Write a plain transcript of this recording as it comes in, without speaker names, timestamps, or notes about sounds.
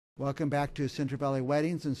Welcome back to Central Valley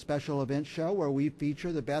Weddings and Special Events Show, where we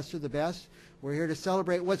feature the best of the best. We're here to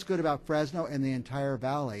celebrate what's good about Fresno and the entire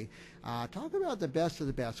valley. Talk about the best of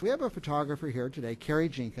the best. We have a photographer here today, Carrie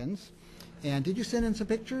Jenkins. And did you send in some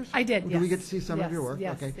pictures? I did, yes. Did we get to see some of your work?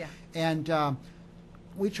 Yes, okay. yeah. And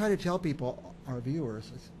we try to tell people, our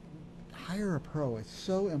viewers, hire a pro. It's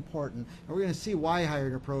so important. And we're going to see why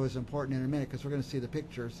hiring a pro is important in a minute, because we're going to see the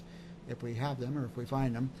pictures if we have them or if we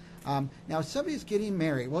find them. Now, if somebody's getting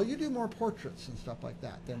married, well, you do more portraits and stuff like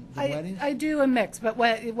that than weddings? I do a mix, but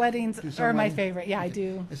weddings are my favorite. Yeah, okay. I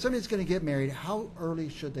do. If somebody's going to get married, how early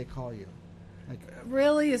should they call you? Like,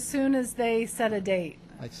 really, as soon as they set a date.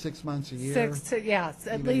 Like 6 months, a year? Yes,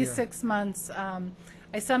 at least 6 months.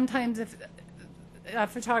 I sometimes, if a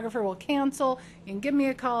photographer will cancel, you can give me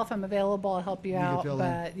a call if I'm available. I'll help you out.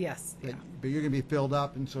 But yes. But you're going to be filled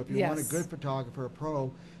up, and so if you want a good photographer, a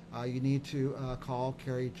pro, you need to call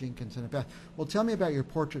Carrie Jenkins and Beth. Well, tell me about your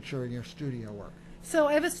portraiture and your studio work. So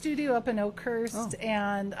I have a studio up in Oakhurst,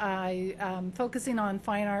 and I'm focusing on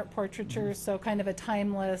fine art portraiture, so kind of a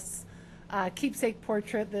timeless keepsake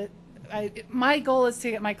portrait that my goal is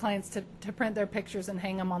to get my clients to print their pictures and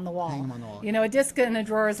hang them on the wall. Hang them on the wall. You know, a disc in a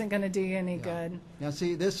drawer isn't going to do you any good. Now,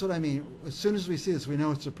 see, this is what I mean. As soon as we see this, we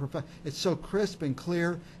know it's it's so crisp and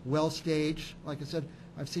clear, well staged. Like I said,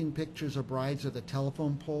 I've seen pictures of brides with a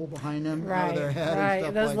telephone pole behind them out of their head and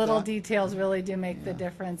stuff those like little that. details really do make the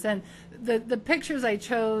difference. And the pictures I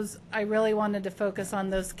chose, I really wanted to focus on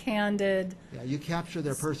those candid. Yeah, you capture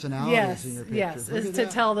their personalities in your pictures. Yes, is to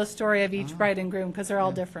tell the story of each bride and groom, because they're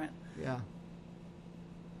all different. Yeah.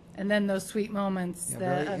 And then those sweet moments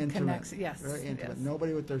that connect. Yes. Very intimate.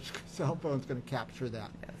 Nobody with their cell phone is going to capture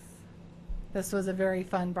that. Yes. This was a very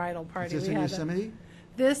fun bridal party. Is this in Yosemite?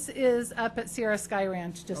 This is up at Sierra Sky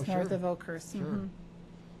Ranch, just north of Oakhurst. Sure. Mm-hmm.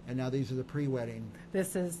 And now these are the pre-wedding.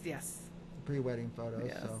 This is, yes. The pre-wedding photos.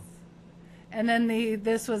 Yes. So. And then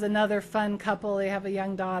this was another fun couple. They have a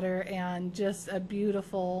young daughter, and just a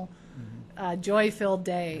beautiful, joy-filled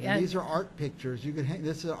day. And these are art pictures. You could hang.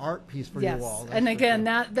 This is an art piece for your wall. And again,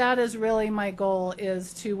 that is really my goal,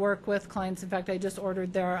 is to work with clients. In fact, I just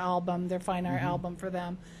ordered their album, their fine art album for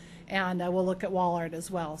them. And we'll look at wall art as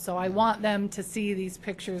well. So I want them to see these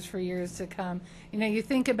pictures for years to come. You know, you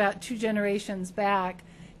think about 2 generations back,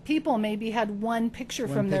 people maybe had one picture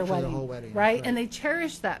from their wedding, the whole wedding, right? And they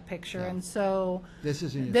cherished that picture. Yeah. And so this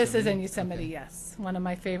is in Yosemite. This is in Yosemite, yes. One of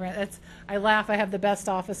my favorite. I laugh. I have the best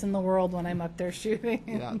office in the world when I'm up there shooting.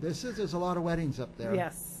 Yeah, there's a lot of weddings up there.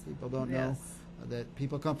 Yes. People don't know that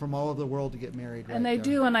people come from all over the world to get married. And they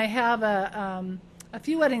do. And I have a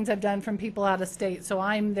few weddings I've done from people out of state, so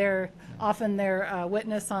I'm often their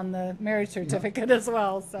witness on the marriage certificate as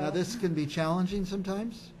well. So now this can be challenging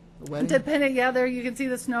sometimes. The wedding? Depending, there you can see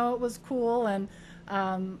the snow. It was cool, and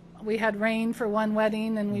we had rain for one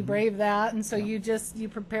wedding, and we braved that. And so you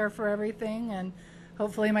prepare for everything, and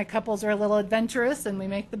hopefully my couples are a little adventurous, and we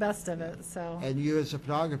make the best of it. So. And you, as a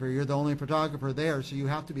photographer, you're the only photographer there, so you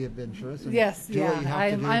have to be adventurous. And yes, do what you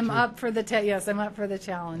have to do I'm up for the I'm up for the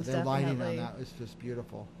challenge. The lighting on that was just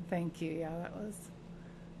beautiful. Thank you. Yeah,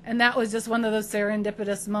 that was just one of those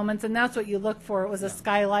serendipitous moments, and that's what you look for. It was a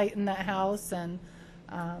skylight in that house, and.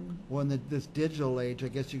 Well, in this digital age, I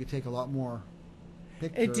guess you could take a lot more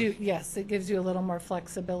pictures. Yes, it gives you a little more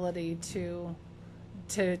flexibility to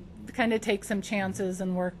kind of take some chances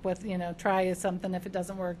and work with, try something. If it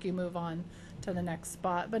doesn't work, you move on to the next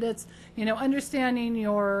spot. But it's, understanding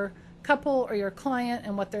your couple or your client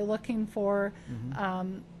and what they're looking for.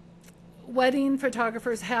 Wedding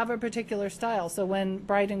photographers have a particular style. So when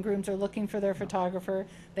bride and grooms are looking for their photographer,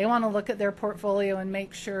 they want to look at their portfolio and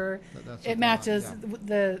make sure it matches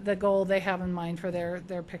the goal they have in mind for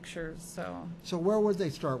their pictures. So where would they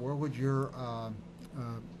start? Where would your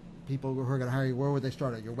people who are going to hire you, where would they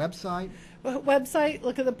start? At your website? Website,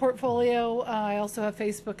 look at the portfolio. I also have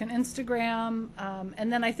Facebook and Instagram.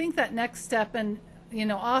 And then I think that next step, and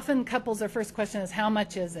often couples, their first question is, how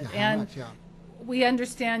much is it? How much, we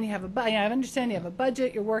understand you have a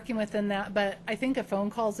budget, you're working within that, but I think a phone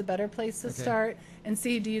call is a better place to start and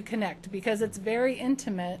see, do you connect? Because it's very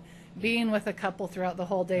intimate being with a couple throughout the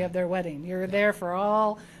whole day of their wedding. You're there for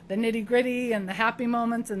all the nitty gritty and the happy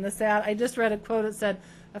moments and the sad. I just read a quote that said,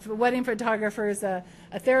 a wedding photographer is a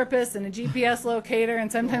therapist and a GPS locator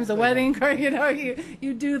and sometimes a wedding car.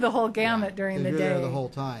 You do the whole gamut during the day. You're there the whole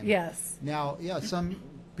time. Yes. Now, some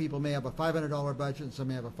people may have a $500 budget and some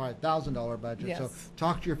may have a $5,000 budget. Yes. So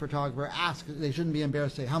talk to your photographer. Ask. They shouldn't be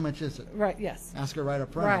embarrassed. Say, how much is it? Right. Yes. Ask her right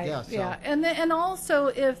up front. Right. Yes. Yeah. And also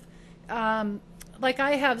if, like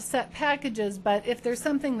I have set packages, but if there's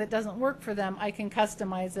something that doesn't work for them, I can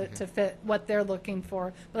customize it to fit what they're looking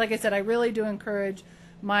for. But like I said, I really do encourage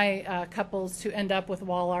my couples to end up with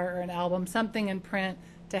wall art or an album, something in print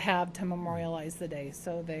to have to memorialize the day.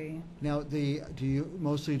 So they. Now, do you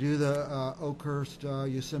mostly do the Oakhurst,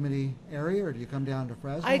 Yosemite area, or do you come down to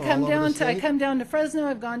Fresno? I come down to Fresno.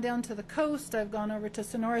 I've gone down to the coast. I've gone over to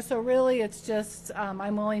Sonora. So really, it's just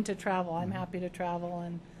I'm willing to travel. I'm happy to travel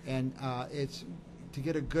and it's to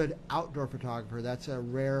get a good outdoor photographer. That's a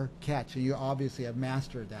rare catch, and you obviously have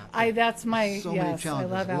mastered that. That's my so many yes.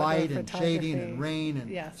 challenges: I love outdoor light and photography. shading and rain, and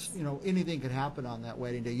yes. anything could happen on that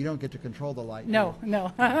wedding day. You don't get to control the light. No, no.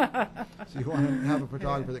 So you want to have a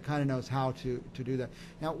photographer that kind of knows how to do that.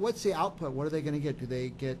 Now, what's the output? What are they going to get? Do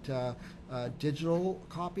they get digital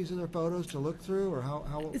copies of their photos to look through, or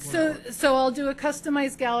how? So I'll do a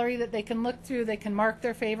customized gallery that they can look through. They can mark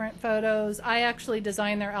their favorite photos. I actually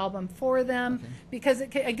design their album for them because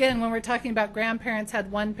again, when we're talking about grandparents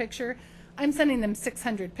had one picture, I'm sending them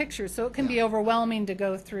 600 pictures, so it can be overwhelming to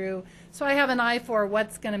go through. So I have an eye for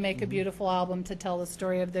what's going to make a beautiful album to tell the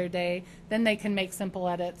story of their day. Then they can make simple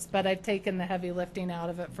edits, but I've taken the heavy lifting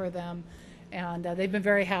out of it for them. And they've been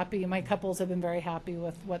very happy. My couples have been very happy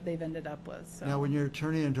with what they've ended up with. So. Now, when you're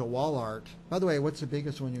turning into wall art, by the way, what's the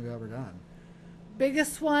biggest one you've ever done?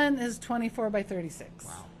 Biggest one is 24 by 36.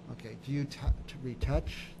 Wow. Okay. Do you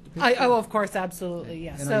retouch the picture? Of course, absolutely,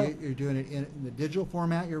 yes. And so you're doing it in the digital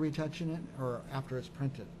format, you're retouching it, or after it's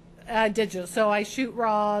printed? Digital. So I shoot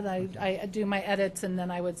raw, I do my edits, and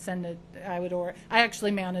then I would send it, I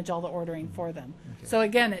actually manage all the ordering for them. Okay. So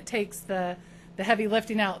again, it takes the heavy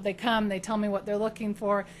lifting out. They come, they tell me what they're looking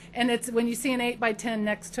for, and it's when you see an 8 by 10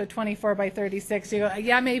 next to a 24 by 36, you go,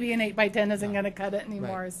 yeah, maybe an 8 by 10 isn't going to cut it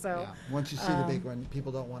anymore. Right. So once you see the big one,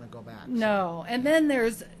 people don't want to go back. No, and then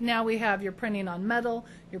now we have you're printing on metal,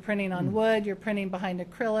 you're printing on wood, you're printing behind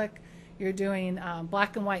acrylic, you're doing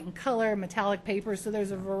black and white and color, metallic paper. So there's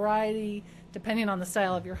a variety depending on the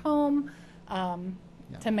style of your home.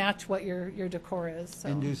 To match what your decor is. So.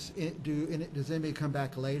 And does anybody come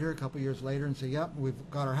back later, a couple years later, and say, "Yep, we've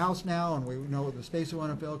got our house now, and we know the space we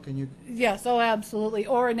want to fill"? Can you? Yes, absolutely.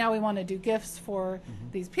 Or now we want to do gifts for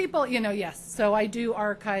these people. Yes. So I do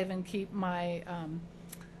archive and keep my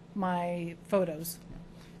my photos.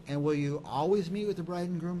 And will you always meet with the bride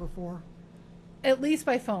and groom before? At least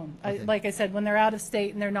by phone. Okay. Like I said, when they're out of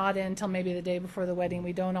state and they're not in until maybe the day before the wedding,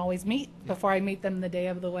 we don't always meet before I meet them the day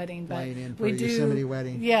of the wedding. But Flying in for we a do. Yosemite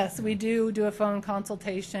wedding. Yes, we do a phone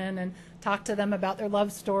consultation and talk to them about their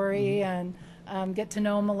love story and get to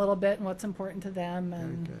know them a little bit and what's important to them.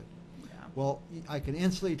 And, very good. Well, I can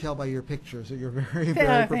instantly tell by your pictures that you're very,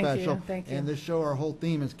 very professional. Thank you. And this show, our whole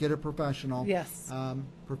theme is get a professional. Yes.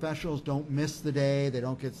 Professionals don't miss the day. They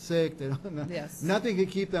don't get sick. They don't. Yes. Nothing can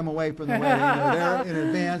keep them away from the wedding. They're in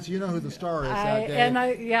advance. You know who the star is that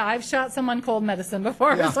day. I've shot someone cold medicine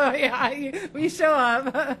before. Yeah. So we show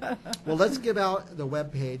up. Well, let's give out the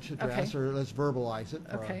webpage address, or let's verbalize it.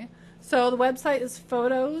 Okay. So the website is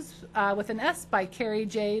photos with an S by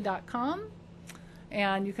carriej.com.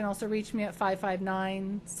 And you can also reach me at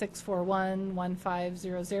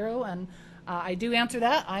 559-641-1500. And I do answer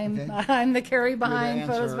that. I'm the Carrie behind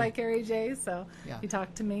Photos by Carrie J. So you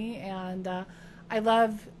talk to me. And I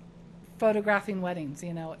love photographing weddings.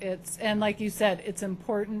 And like you said, it's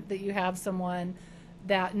important that you have someone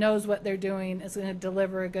that knows what they're doing, is going to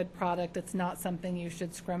deliver a good product. It's not something you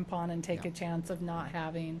should scrimp on and take a chance of not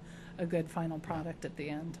having a good final product at the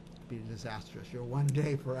end. Be disastrous. You're one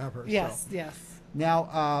day forever. Yes, so. yes.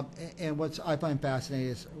 Now, and what I find fascinating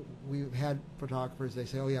is we've had photographers, they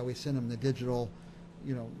say, oh, yeah, we send them the digital,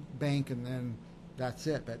 bank, and then that's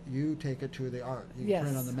it. But you take it to the art. You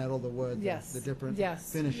print on the metal, the wood, the different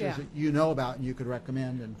finishes that you know about and you could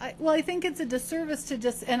recommend. I think it's a disservice to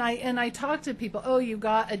just, and I talk to people, oh, you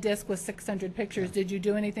got a disc with 600 pictures. Did you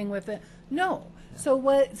do anything with it? No. So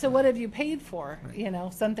what have you paid for?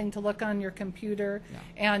 Right. Something to look on your computer,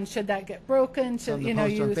 and should that get broken? Should use on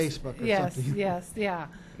Facebook or something? Yes, yeah.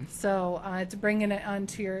 So it's bringing it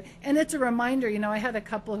onto your, and it's a reminder. I had a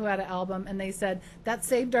couple who had an album, and they said that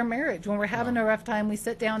saved our marriage. When we're having a rough time, we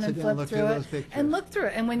sit down and flip through it and look through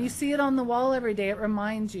it. And when you see it on the wall every day, it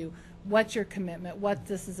reminds you what's your commitment, what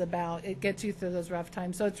this is about. It gets you through those rough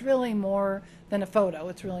times. So it's really more than a photo.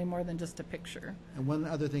 It's really more than just a picture. And one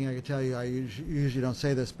other thing I could tell you, I usually don't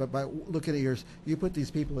say this, but by looking at yours, you put these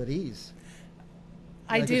people at ease.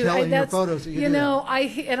 I do. Tell in your photos that you do that.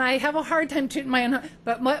 I have a hard time tooting my own,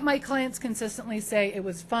 but my clients consistently say it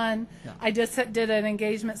was fun. Yeah. I just did an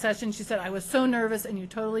engagement session. She said, I was so nervous, and you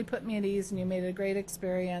totally put me at ease, and you made it a great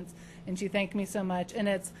experience, and she thanked me so much.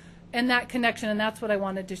 And that connection, and that's what I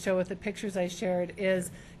wanted to show with the pictures I shared, is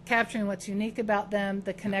capturing what's unique about them,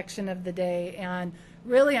 the connection of the day, and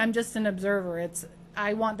really I'm just an observer.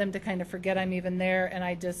 I want them to kind of forget I'm even there, and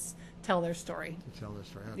I just tell their story. To tell their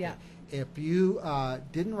story. Okay. Yeah. If you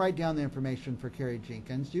didn't write down the information for Carrie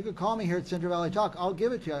Jenkins, you could call me here at Central Valley Talk. I'll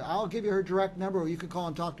give it to you. I'll give you her direct number, or you could call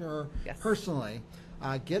and talk to her Yes. personally.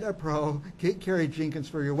 Get a pro, get Carrie Jenkins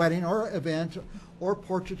for your wedding or event, or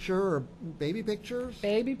portraiture or baby pictures.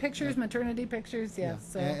 Baby pictures, maternity pictures, yes.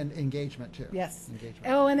 Yeah. So. And engagement too. Yes. Engagement.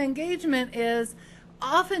 Oh, and engagement is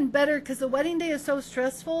often better because the wedding day is so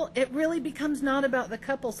stressful. It really becomes not about the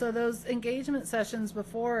couple. So those engagement sessions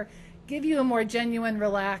before give you a more genuine,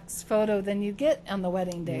 relaxed photo than you get on the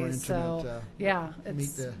wedding day. More intimate, So yeah,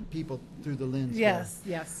 meet the people through the lens. yes,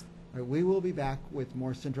 yes. There. We will be back with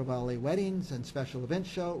more Central Valley weddings and special event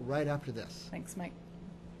show right after this. Thanks, Mike.